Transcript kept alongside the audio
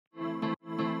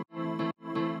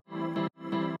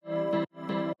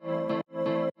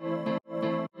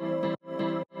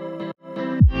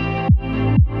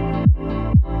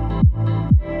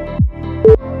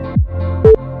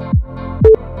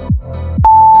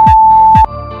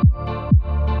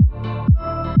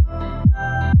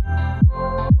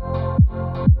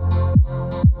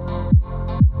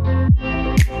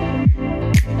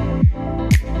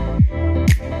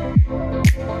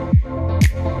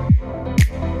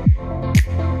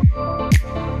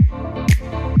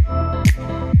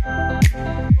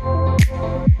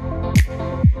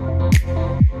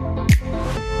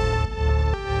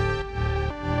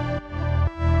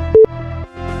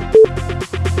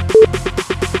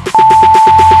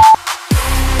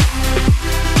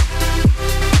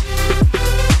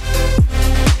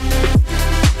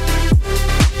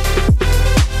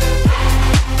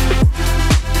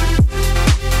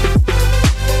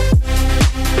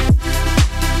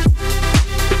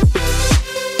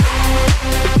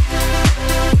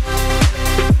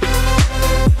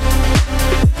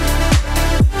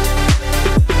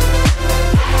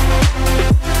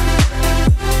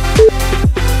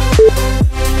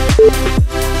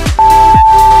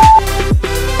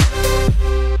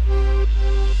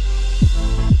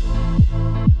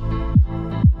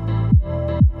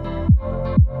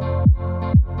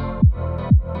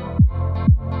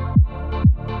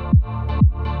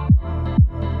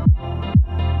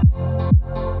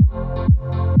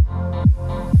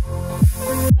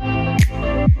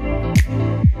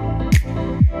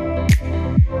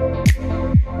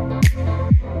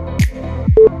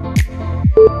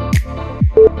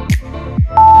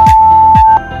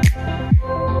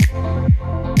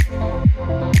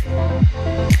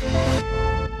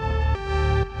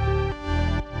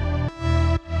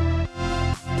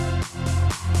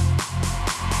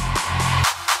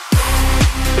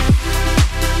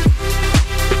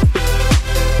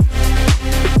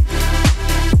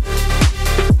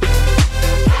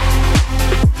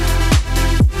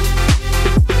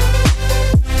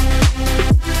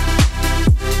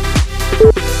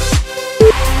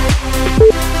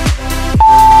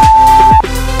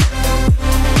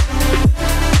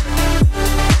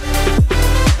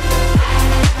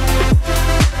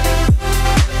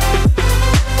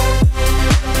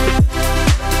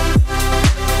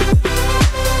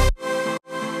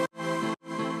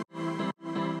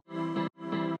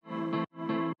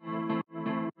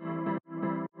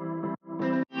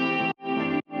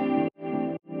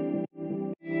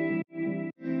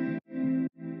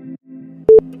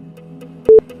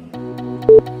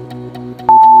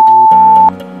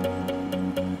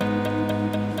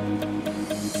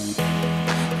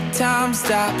Time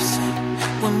stops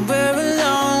when we're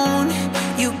alone.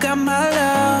 You got my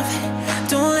love,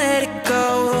 don't let it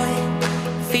go.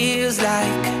 Feels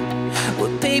like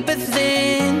we're paper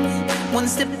thin, one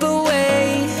step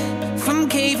away from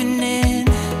caving in.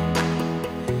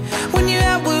 When you're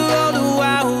out where all the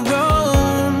wild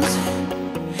roams,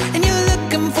 and you're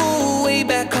looking for a way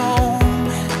back home,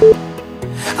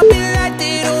 I'll be the light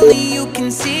that only you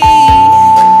can see.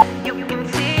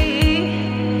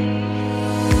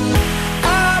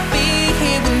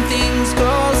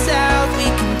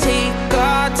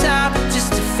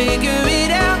 Figure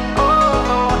it out.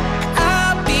 Oh,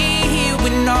 I'll be here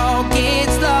when all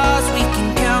gets lost. We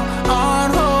can count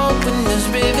on hope when there's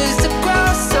rivers to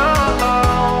cross.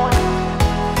 Oh,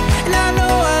 and I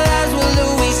know our lives will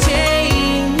always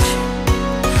change,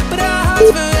 but our hearts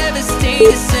forever stay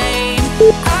the same.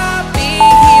 I'll be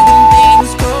here when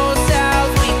things go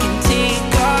south. We can take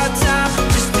our time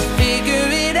just to figure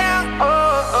it out.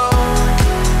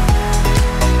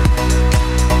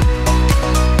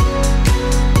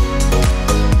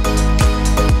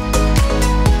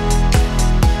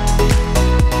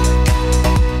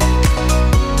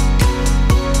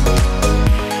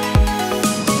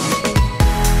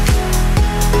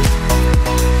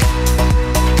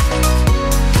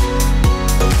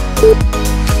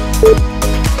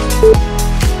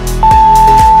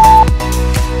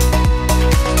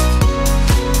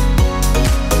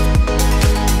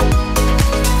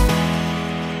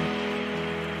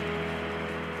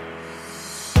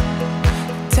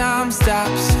 Time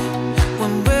stops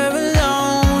when we're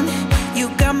alone. You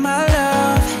got my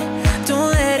love,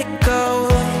 don't let it go.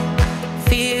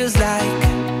 Feels like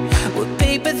we're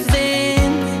paper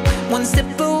thin, one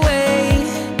step away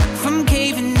from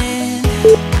caving in.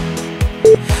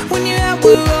 When you're out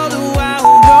where all the wild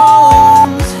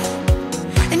roams,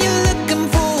 and you're looking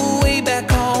for a way back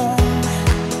home,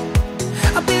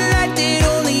 I'll be the light that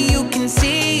only you can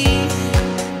see.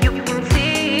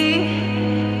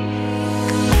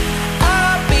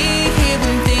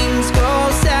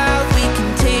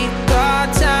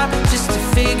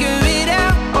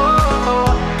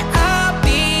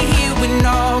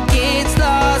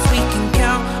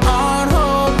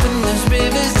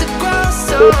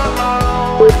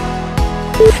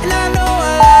 And I know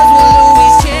our lives will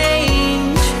always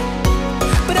change,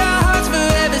 but our hearts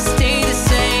forever stay the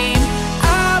same.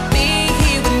 I'll be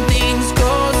here when things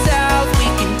go south. We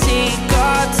can take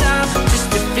our time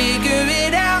just to figure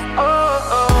it out.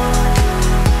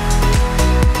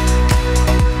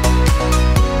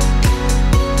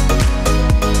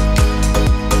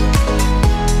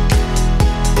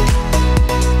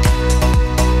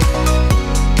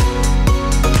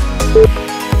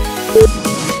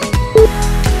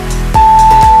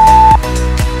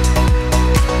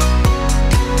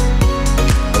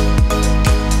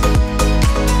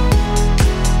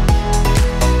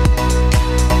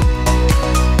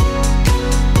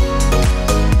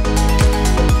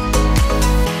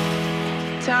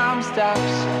 Time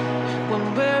stops when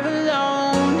we're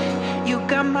alone. You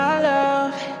got my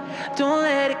love, don't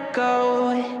let it go.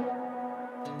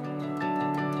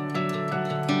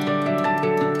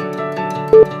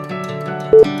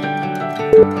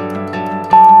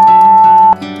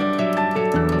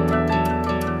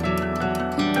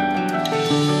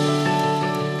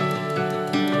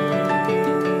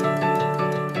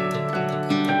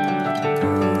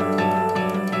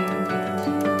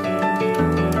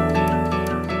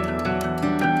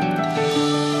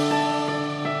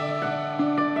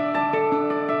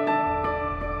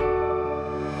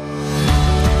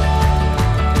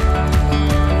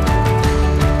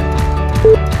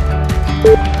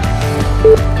 We'll be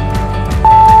right back.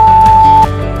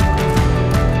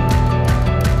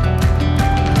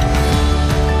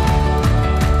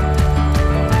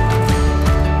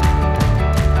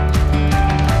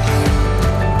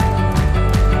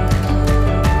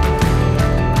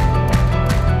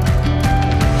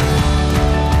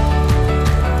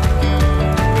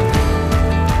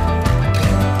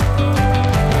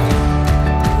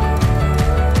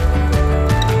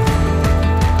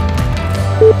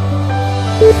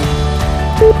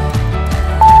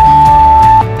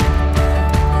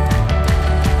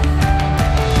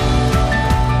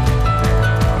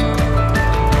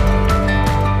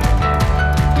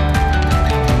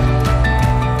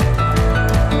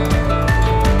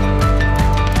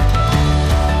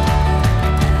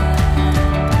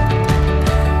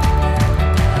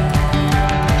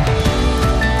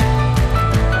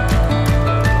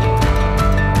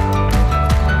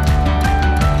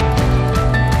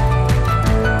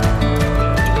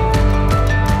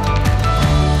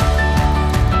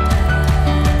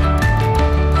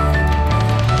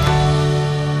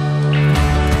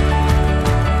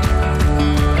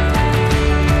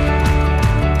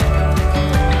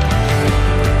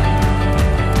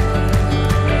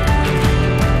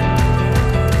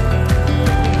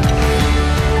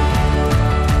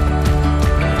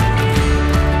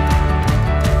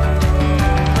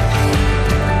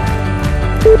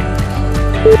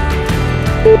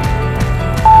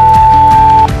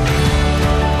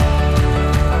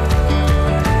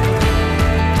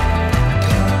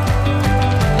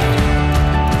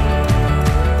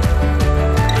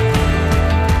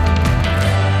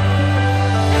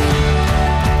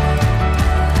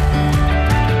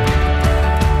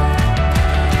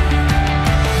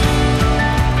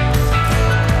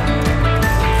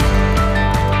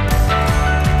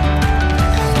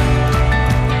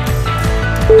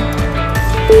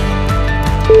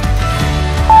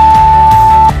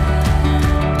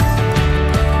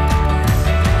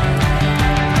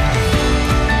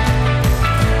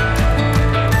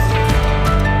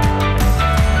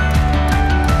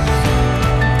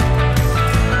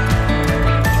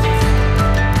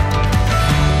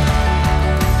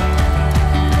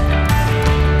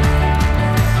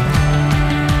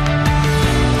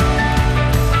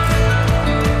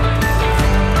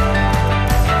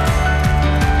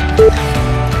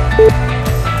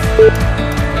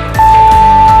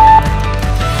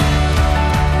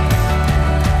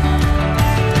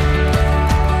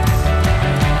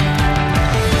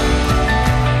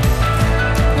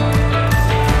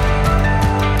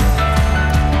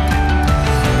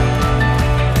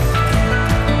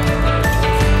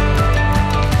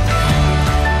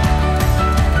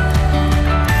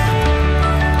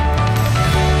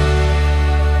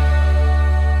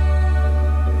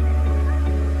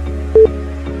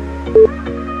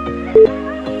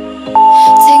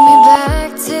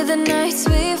 the nights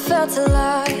we felt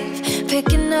alive,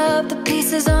 picking up the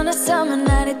pieces on a summer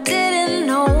night. I didn't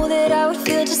know that I would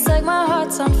feel just like my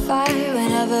heart's on fire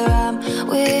whenever I'm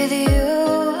with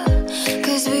you.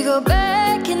 Cause we go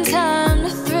back in time to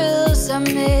thrills I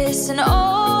miss, and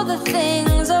all the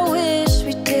things I wish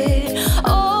we did.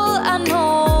 All I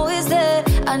know is that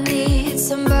I need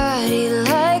somebody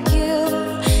like you.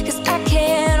 Cause I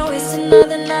can't waste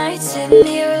another night sitting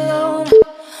here alone,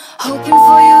 hoping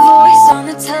for your voice on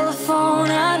the telephone.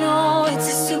 I know it's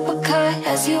a supercut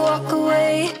as you walk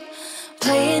away,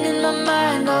 playing in my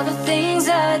mind all the things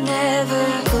I never.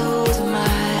 Close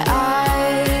my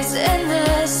eyes and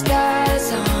the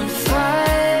sky's on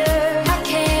fire. I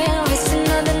can't waste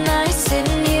another night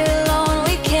sitting here alone.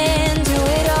 We can do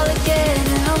it all again,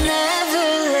 and I'll never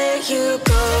let you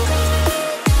go.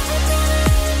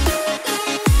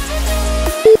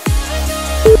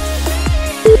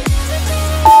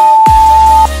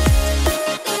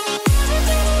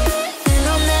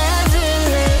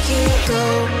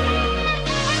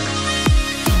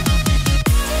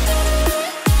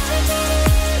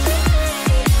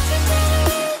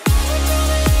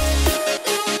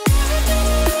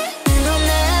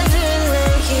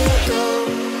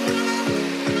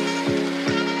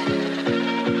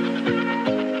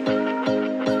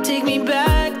 Take me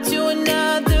back to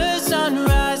another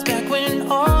sunrise, back when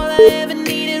all I ever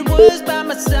needed was by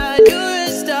my side. You're a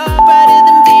star brighter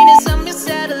than Venus, I'm your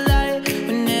satellite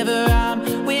whenever I'm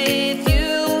with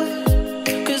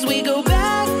you. Cause we go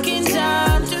back in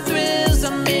time to thrills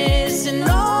I miss, and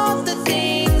all the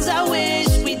things I wish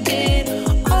we did.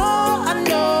 All I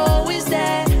know is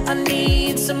that I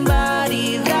need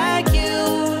somebody like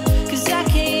you. Cause I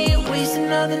can't waste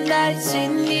another night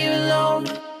sitting here alone,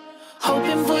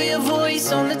 hoping for your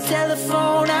voice on the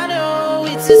telephone. I know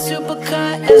it's a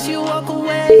supercut as you walk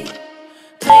away,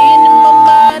 playing in my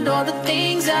mind all the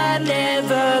things I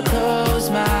never. Close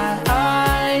my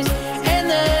eyes and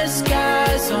the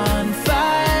sky's on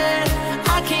fire.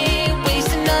 I can't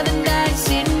waste another night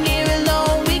sitting here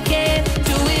alone. We can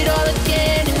do it all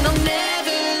again, and I'll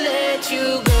never let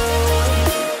you go.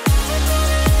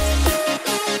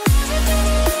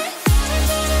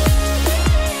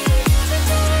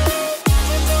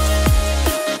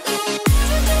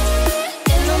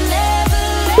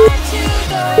 Let you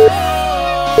go. No.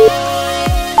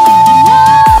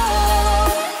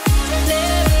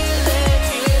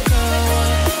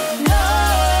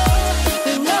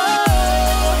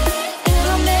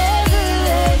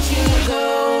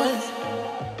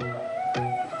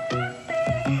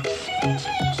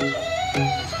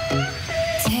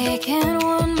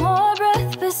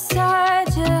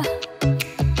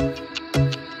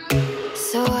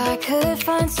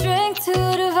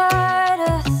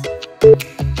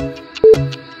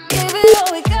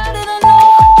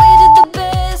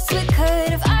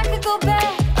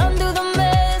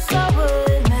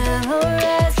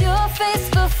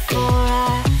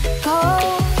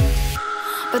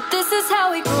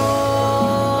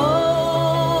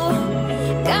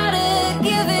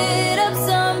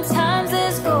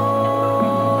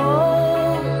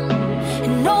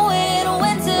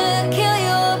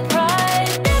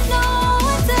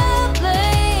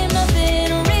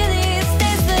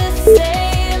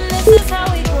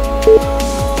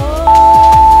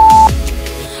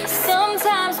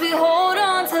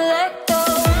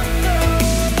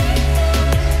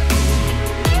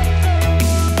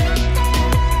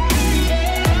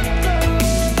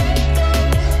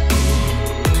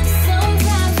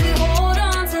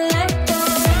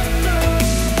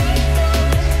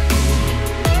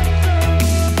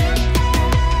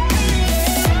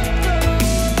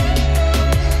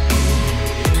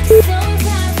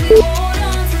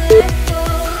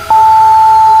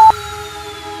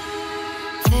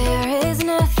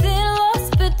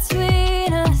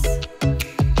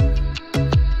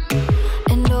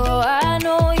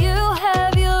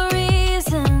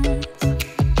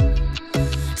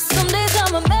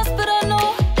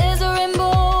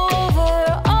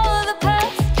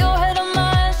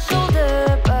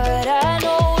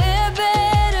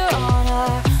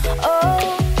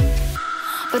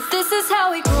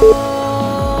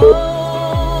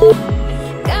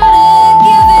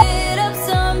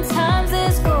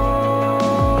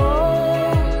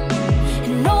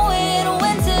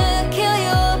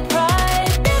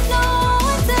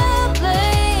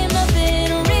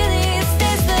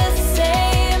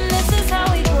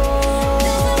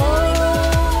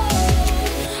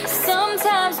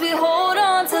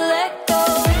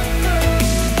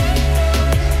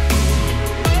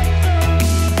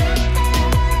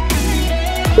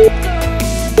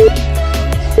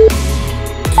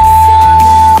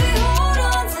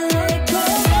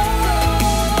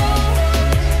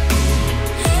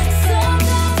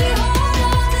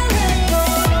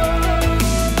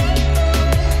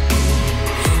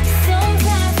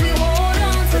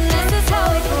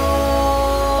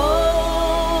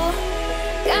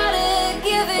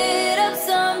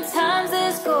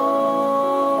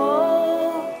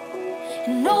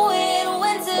 and no